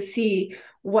really get to see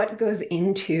what goes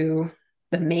into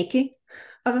the making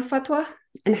of a fatwa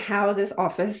and how this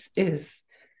office is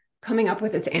coming up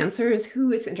with its answers,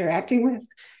 who it's interacting with,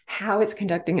 how it's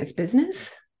conducting its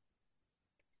business.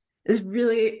 Is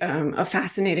really a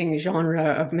fascinating genre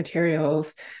of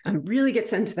materials, really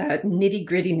gets into that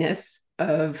nitty-grittiness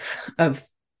of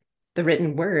the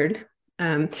written word.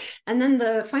 And then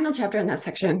the final chapter in that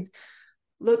section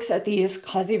looks at these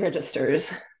Qazi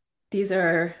registers. These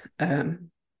are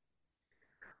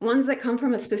ones that come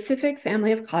from a specific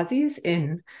family of Qazis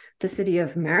in the city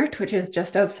of Meerut, which is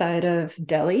just outside of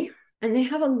Delhi. And they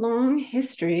have a long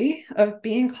history of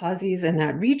being Qazis in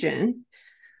that region.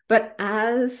 But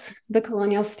as the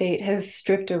colonial state has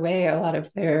stripped away a lot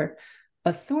of their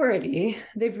authority,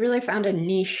 they've really found a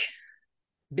niche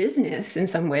business in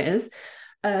some ways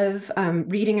of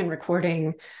reading and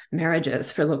recording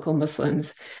marriages for local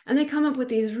Muslims. And they come up with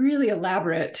these really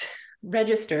elaborate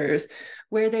registers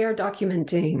where they are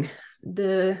documenting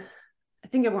I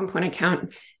think at one point I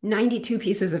count 92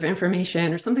 pieces of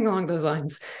information or something along those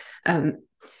lines,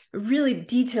 really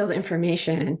detailed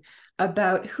information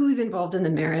about who's involved in the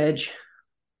marriage,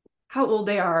 how old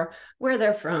they are, where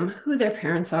they're from, who their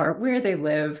parents are, where they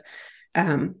live,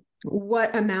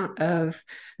 what amount of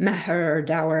meher or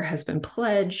dower has been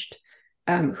pledged,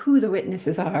 who the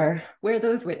witnesses are, where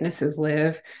those witnesses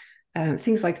live,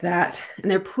 things like that. And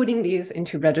they're putting these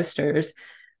into registers.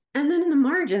 And then in the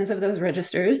margins of those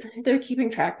registers, they're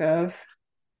keeping track of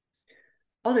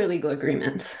other legal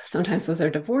agreements. Sometimes those are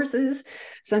divorces.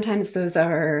 Sometimes those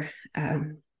are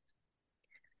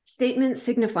statements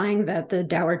signifying that the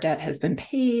dower debt has been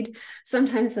paid.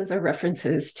 Sometimes those are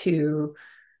references to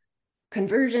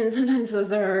conversion. Sometimes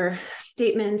those are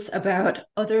statements about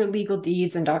other legal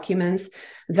deeds and documents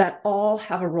that all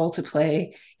have a role to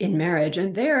play in marriage.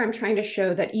 And there I'm trying to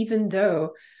show that even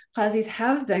though qazis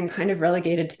have been kind of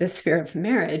relegated to the sphere of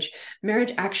marriage,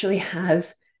 marriage actually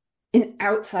has an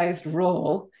outsized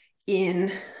role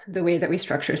in the way that we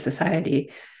structure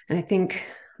society. And I think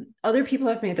other people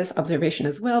have made this observation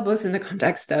as well, both in the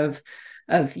context of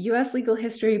US legal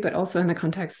history, but also in the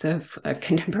context of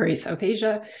contemporary South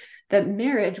Asia, that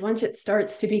marriage, once it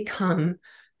starts to become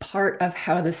part of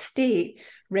how the state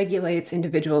regulates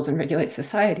individuals and regulates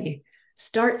society,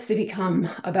 starts to become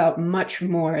about much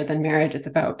more than marriage. It's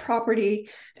about property,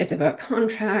 it's about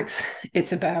contracts,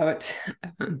 it's about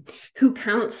who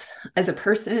counts as a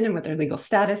person and what their legal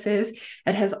status is.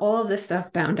 It has all of this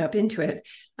stuff bound up into it.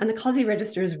 And the Qazi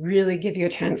registers really give you a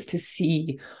chance to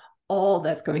see all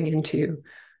that's going into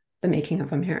the making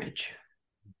of a marriage.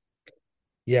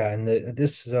 Yeah, and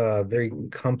this very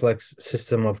complex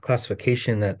system of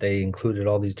classification that they included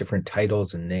all these different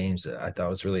titles and names, I thought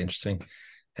was really interesting.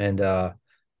 And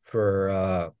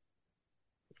for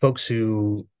folks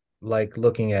who like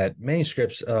looking at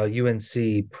manuscripts,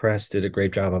 UNC Press did a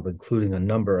great job of including a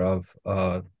number of,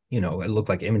 it looked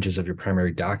like images of your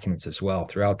primary documents as well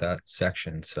throughout that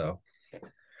section. So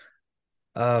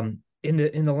in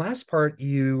the last part,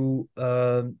 you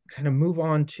kind of move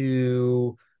on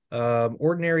to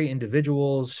ordinary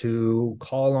individuals who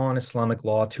call on Islamic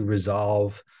law to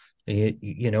resolve,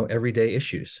 everyday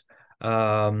issues.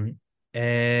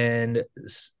 And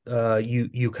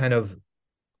you kind of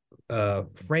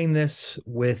frame this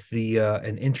with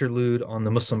an interlude on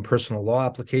the Muslim personal law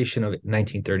application of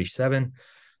 1937.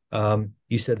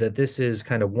 You said that this is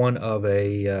kind of one of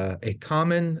a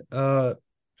common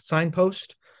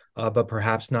signpost, but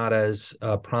perhaps not as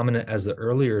prominent as the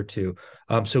earlier two.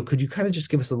 So could you kind of just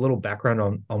give us a little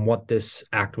background on what this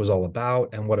act was all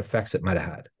about and what effects it might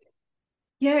have had?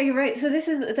 Yeah, you're right. So this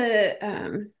is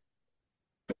the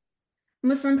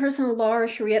Muslim Personal Law or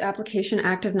Shariat Application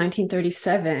Act of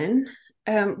 1937,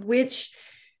 which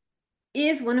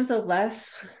is one of the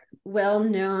less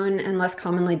well-known and less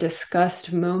commonly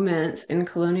discussed moments in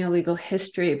colonial legal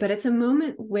history. But it's a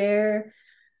moment where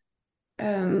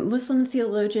Muslim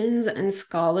theologians and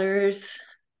scholars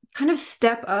kind of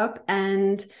step up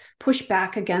and push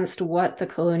back against what the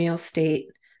colonial state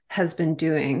has been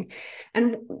doing.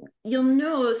 And you'll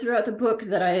know throughout the book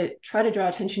that I try to draw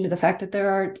attention to the fact that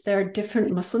there are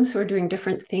different Muslims who are doing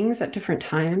different things at different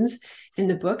times in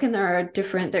the book, and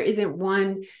there isn't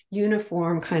one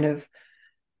uniform kind of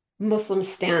Muslim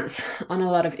stance on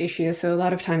a lot of issues. So a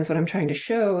lot of times what I'm trying to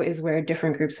show is where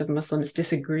different groups of Muslims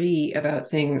disagree about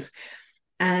things.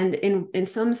 And in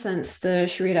some sense, the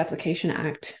Shariat Application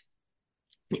Act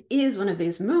is one of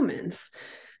these moments,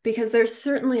 because there's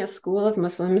certainly a school of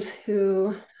Muslims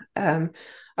who are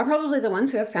probably the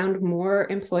ones who have found more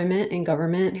employment in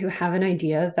government, who have an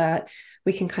idea that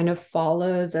we can kind of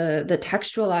follow the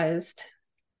textualized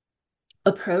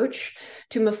approach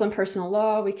to Muslim personal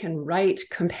law. We can write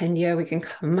compendia, we can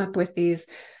come up with these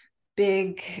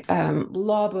big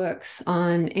law books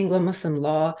on Anglo-Muslim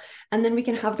law, and then we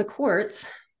can have the courts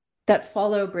that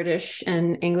follow British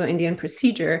and Anglo-Indian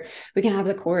procedure. We can have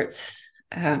the courts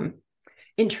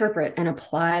interpret and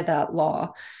apply that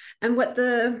law. And what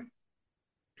the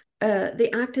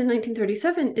Act in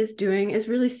 1937 is doing is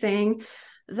really saying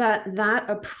that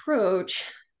approach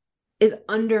is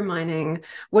undermining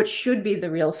what should be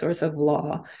the real source of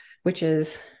law, which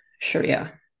is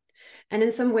Sharia. And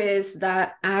in some ways,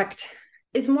 that act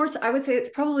is more, I would say it's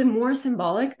probably more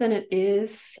symbolic than it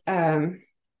is, than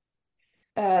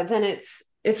its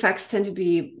effects tend to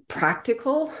be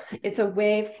practical. It's a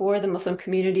way for the Muslim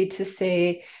community to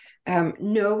say,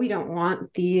 no, we don't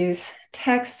want these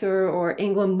texts or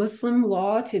Anglo-Muslim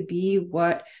law to be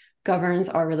what governs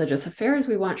our religious affairs.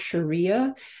 We want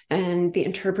Sharia and the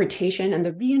interpretation and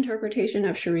the reinterpretation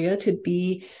of Sharia to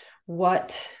be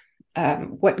what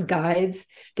guides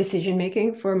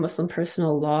decision-making for Muslim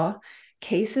personal law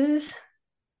cases.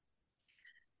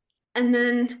 And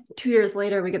then 2 years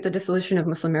later, we get the Dissolution of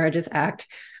Muslim Marriages Act,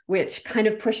 which kind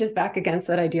of pushes back against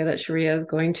that idea that Sharia is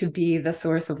going to be the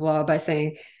source of law by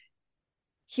saying,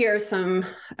 here are some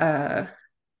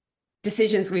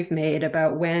decisions we've made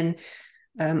about when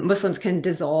Muslims can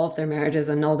dissolve their marriages,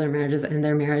 annul their marriages, end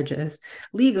their marriages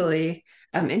legally.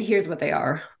 And here's what they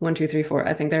are. 1, 2, 3, 4.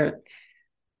 I think I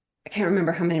can't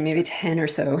remember how many, maybe 10 or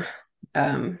so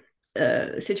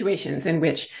situations in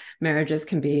which marriages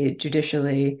can be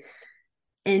judicially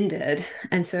ended.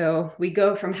 And so we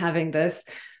go from having this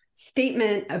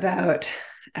statement about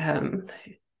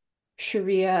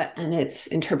Sharia and its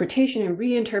interpretation and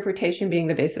reinterpretation being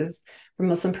the basis for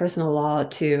Muslim personal law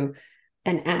to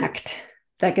an act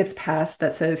that gets passed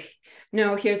that says,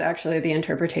 no, here's actually the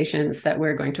interpretations that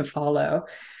we're going to follow.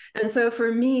 And so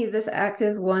for me, this act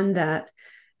is one that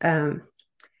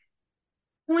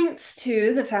points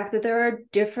to the fact that there are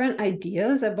different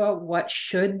ideas about what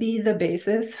should be the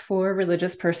basis for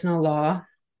religious personal law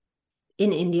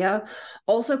in India.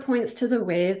 Also points to the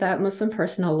way that Muslim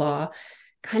personal law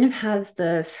kind of has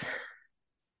this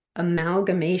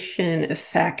amalgamation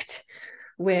effect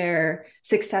where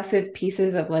successive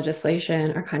pieces of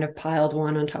legislation are kind of piled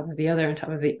one on top of the other, on top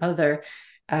of the other,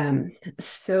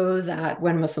 so that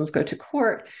when Muslims go to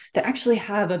court, they actually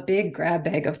have a big grab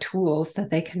bag of tools that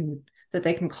they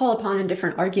can call upon in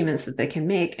different arguments that they can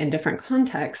make in different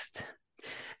contexts.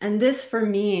 And this, for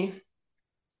me,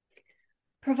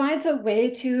 provides a way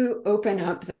to open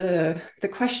up the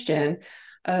question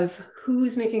of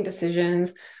who's making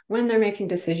decisions, when they're making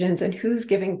decisions, and who's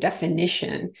giving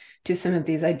definition to some of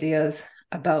these ideas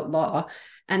about law,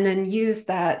 and then use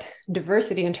that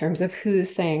diversity in terms of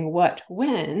who's saying what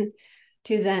when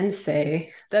to then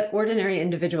say that ordinary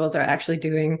individuals are actually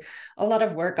doing a lot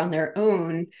of work on their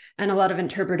own and a lot of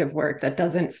interpretive work that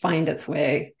doesn't find its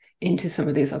way into some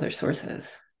of these other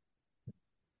sources.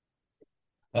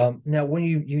 Now, when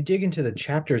you dig into the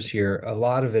chapters here, a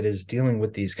lot of it is dealing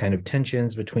with these kind of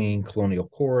tensions between colonial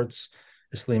courts,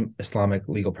 Islamic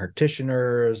legal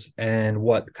practitioners, and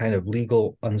what kind of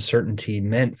legal uncertainty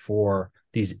meant for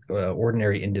these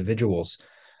ordinary individuals.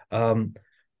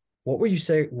 What would you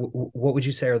say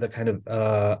are the kind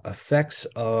of effects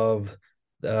of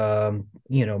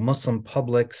Muslim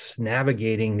publics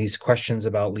navigating these questions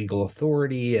about legal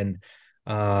authority and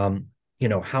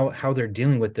how they're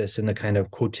dealing with this in the kind of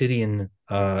quotidian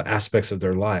aspects of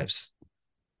their lives?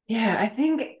 Yeah, I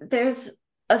think there's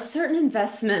a certain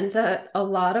investment that a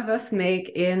lot of us make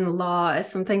in law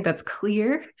as something that's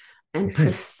clear and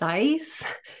precise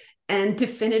and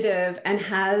definitive and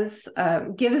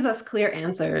gives us clear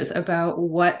answers about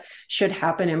what should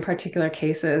happen in particular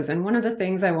cases. And one of the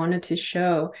things I wanted to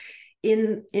show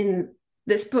in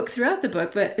this book, throughout the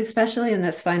book, but especially in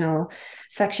this final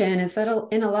section, is that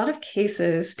in a lot of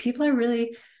cases, people are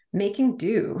really making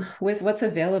do with what's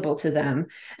available to them.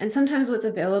 And sometimes what's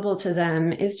available to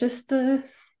them is just the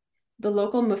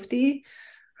local mufti,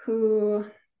 who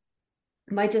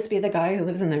might just be the guy who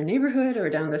lives in their neighborhood or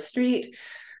down the street,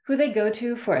 who they go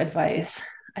to for advice.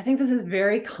 I think this is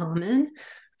very common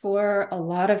for a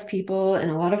lot of people in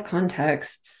a lot of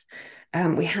contexts.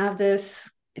 We have this,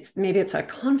 maybe it's a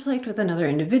conflict with another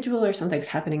individual, or something's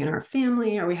happening in our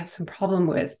family, or we have some problem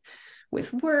with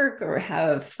work, or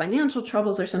have financial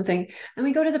troubles or something, and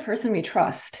we go to the person we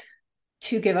trust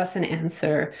to give us an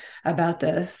answer about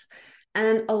this.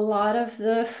 And a lot of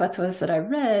the fatwas that I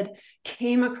read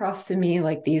came across to me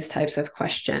like these types of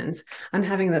questions. I'm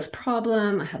having this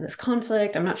problem, I have this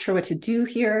conflict, I'm not sure what to do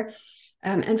here.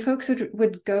 And folks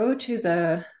would go to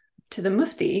the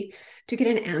mufti to get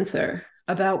an answer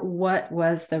about what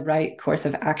was the right course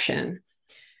of action.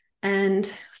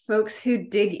 And folks who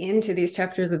dig into these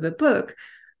chapters of the book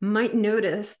might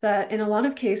notice that in a lot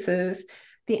of cases,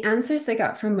 the answers they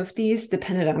got from muftis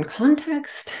depended on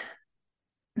context,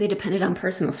 they depended on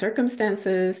personal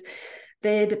circumstances,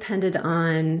 they depended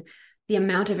on the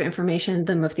amount of information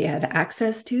the mufti had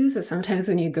access to. So sometimes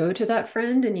when you go to that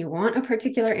friend and you want a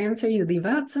particular answer, you leave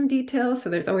out some details. So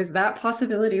there's always that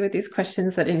possibility with these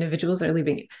questions that individuals are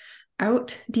leaving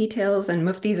out details, and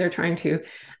muftis are trying to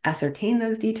ascertain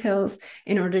those details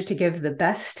in order to give the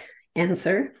best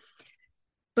answer.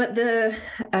 But the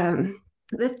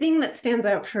thing that stands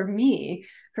out for me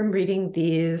from reading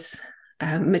these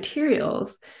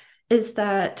materials is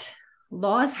that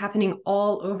law is happening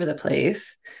all over the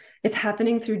place. It's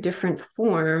happening through different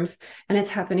forms, and it's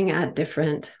happening at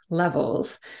different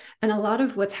levels. And a lot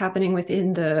of what's happening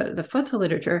within the fatwa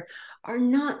literature are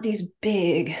not these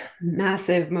big,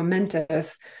 massive,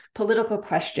 momentous political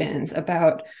questions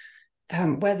about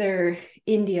whether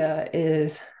India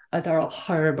is a Dar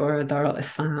al-Harb or a Dar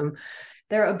al-Islam.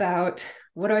 They're about,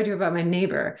 what do I do about my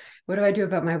neighbor? What do I do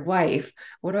about my wife?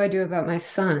 What do I do about my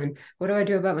son? What do I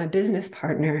do about my business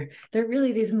partner? They're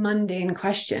really these mundane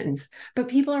questions, but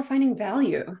people are finding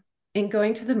value in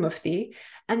going to the mufti,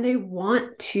 and they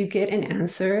want to get an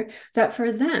answer that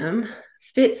for them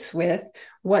fits with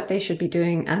what they should be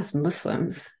doing as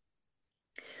Muslims.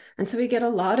 And so we get a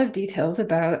lot of details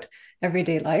about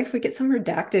everyday life. We get some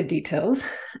redacted details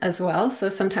as well. So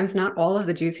sometimes not all of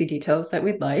the juicy details that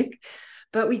we'd like,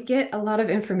 but we get a lot of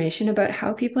information about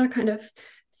how people are kind of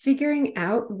figuring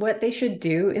out what they should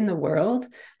do in the world,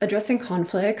 addressing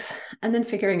conflicts, and then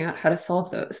figuring out how to solve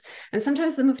those. And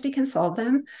sometimes the Mufti can solve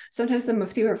them. Sometimes the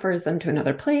Mufti refers them to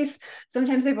another place.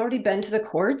 Sometimes they've already been to the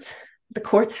courts. The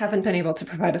courts haven't been able to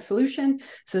provide a solution,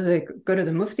 so they go to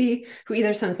the Mufti, who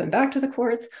either sends them back to the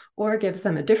courts or gives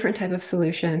them a different type of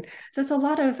solution. So it's a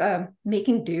lot of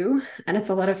making do, and it's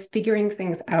a lot of figuring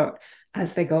things out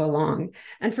as they go along.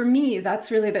 And for me,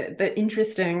 that's really the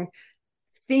interesting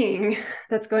thing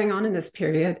that's going on in this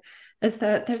period, is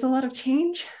that there's a lot of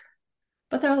change,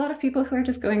 but there are a lot of people who are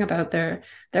just going about their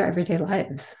everyday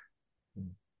lives.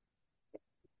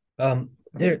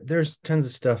 There's tons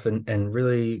of stuff and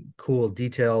really cool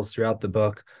details throughout the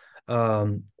book. Are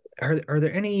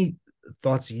there any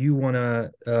thoughts you want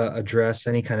to address?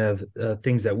 Any kind of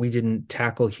things that we didn't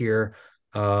tackle here?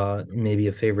 Maybe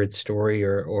a favorite story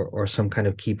or some kind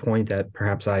of key point that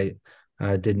perhaps I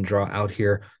didn't draw out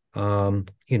here.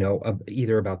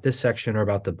 Either about this section or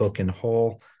about the book in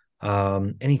whole.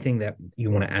 Anything that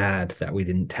you want to add that we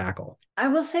didn't tackle? I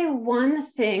will say one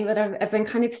thing that I've been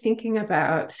kind of thinking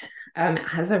about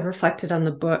as I've reflected on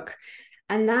the book,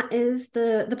 and that is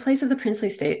the place of the princely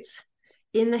states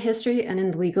in the history and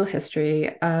in the legal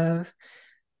history of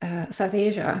South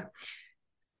Asia.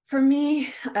 For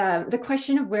me, the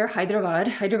question of where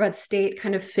Hyderabad state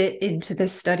kind of fit into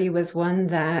this study was one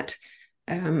that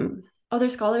other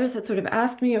scholars had sort of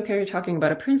asked me, okay, you're talking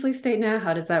about a princely state now.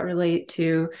 How does that relate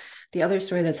to the other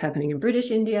story that's happening in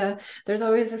British India? There's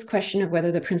always this question of whether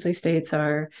the princely states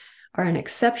are an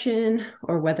exception,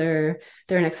 or whether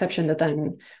they're an exception that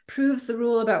then proves the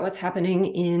rule about what's happening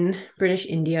in British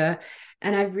India.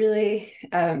 And I really,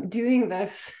 doing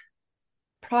this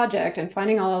project and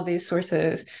finding all of these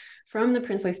sources from the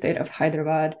princely state of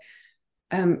Hyderabad,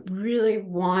 really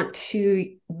want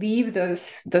to leave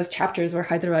those chapters where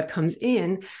Hyderabad comes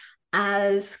in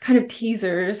as kind of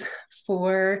teasers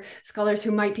for scholars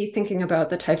who might be thinking about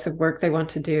the types of work they want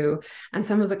to do and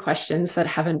some of the questions that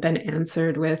haven't been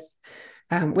answered with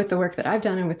the work that I've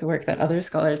done and with the work that other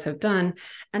scholars have done,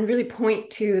 and really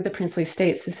point to the princely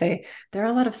states to say there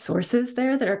are a lot of sources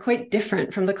there that are quite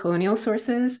different from the colonial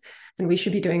sources, and we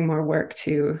should be doing more work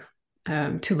to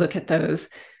look at those.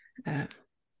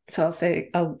 So I'll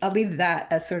say I'll leave that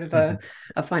as sort of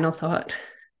a final thought.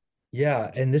 Yeah,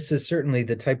 and this is certainly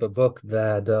the type of book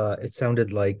that it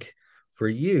sounded like for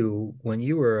you when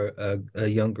you were a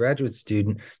young graduate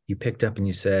student, you picked up and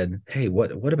you said, "Hey,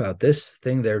 what about this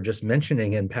thing they're just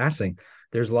mentioning in passing?"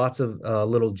 There's lots of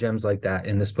little gems like that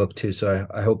in this book too. So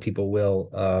I hope people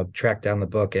will track down the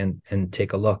book and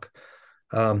take a look.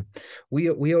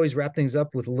 We always wrap things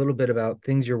up with a little bit about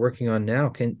things you're working on now.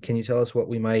 Can you tell us what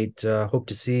we might hope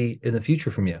to see in the future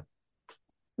from you?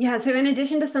 Yeah, so in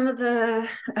addition to some of the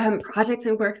projects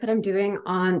and work that I'm doing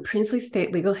on princely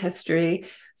state legal history,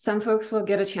 some folks will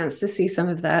get a chance to see some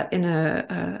of that in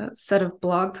a set of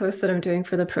blog posts that I'm doing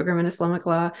for the program in Islamic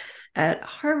law at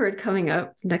Harvard coming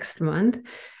up next month.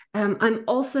 I'm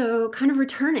also kind of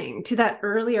returning to that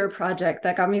earlier project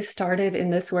that got me started in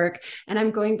this work. And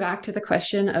I'm going back to the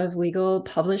question of legal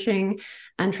publishing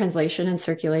and translation and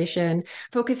circulation,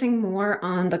 focusing more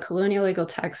on the colonial legal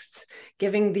texts,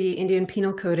 giving the Indian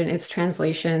Penal Code and its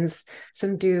translations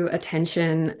some due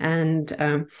attention,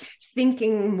 and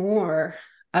thinking more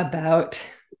about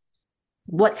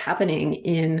what's happening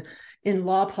in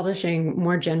law publishing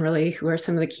more generally, who are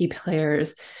some of the key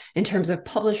players in terms of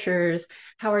publishers,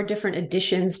 how are different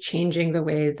editions changing the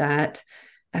way that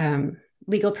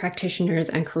legal practitioners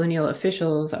and colonial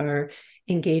officials are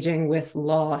engaging with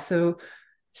law. So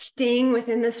staying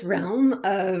within this realm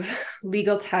of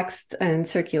legal texts and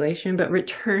circulation, but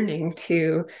returning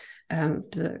to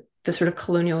the sort of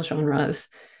colonial genres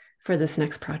for this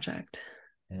next project.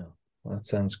 Yeah, well, that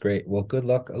sounds great. Well, good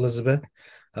luck, Elizabeth.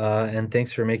 And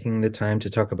thanks for making the time to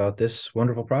talk about this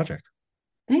wonderful project.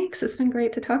 Thanks. It's been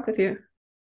great to talk with you.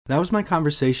 That was my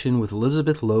conversation with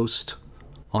Elizabeth Loest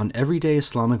on Everyday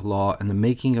Islamic Law and the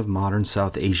Making of Modern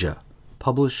South Asia,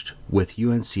 published with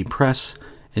UNC Press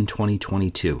in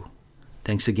 2022.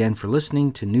 Thanks again for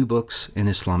listening to New Books in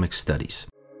Islamic Studies.